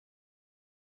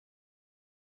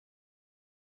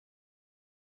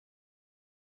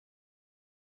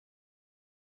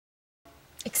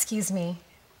Excuse me,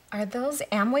 are those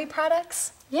Amway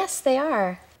products? Yes, they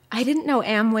are. I didn't know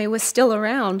Amway was still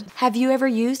around. Have you ever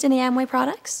used any Amway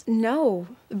products? No,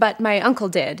 but my uncle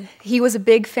did. He was a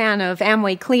big fan of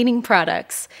Amway cleaning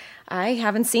products. I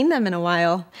haven't seen them in a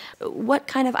while. What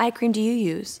kind of eye cream do you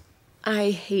use?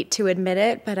 I hate to admit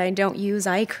it, but I don't use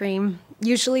eye cream.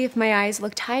 Usually if my eyes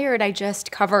look tired, I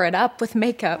just cover it up with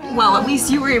makeup. Well, at least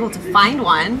you were able to find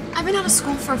one. I've been out of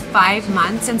school for 5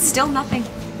 months and still nothing.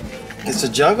 It's a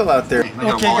jungle out there.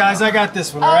 Okay, guys, I got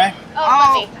this one, all right?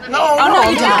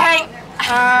 No, you don't. Hey.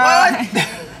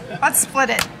 What? Let's split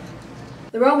it.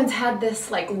 The Romans had this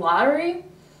lottery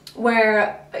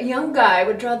where a young guy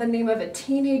would draw the name of a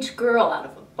teenage girl out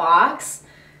of a box,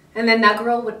 and then that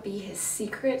girl would be his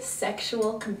secret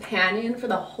sexual companion for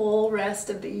the whole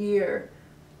rest of the year.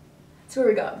 That's where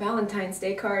we got Valentine's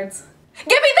Day cards. Give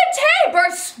me the tape, or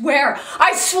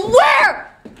I swear!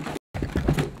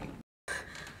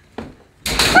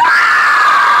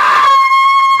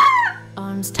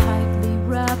 Arms tightly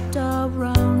wrapped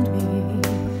around me.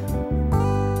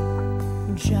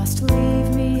 Just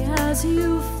leave me as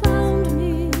you found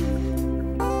me.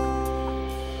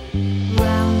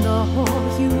 Round the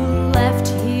hole you left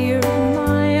here in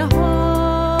my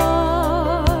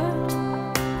heart.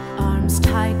 Arms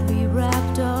tightly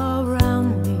wrapped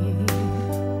around me.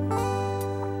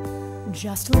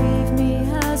 Just leave me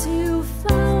as you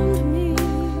found me.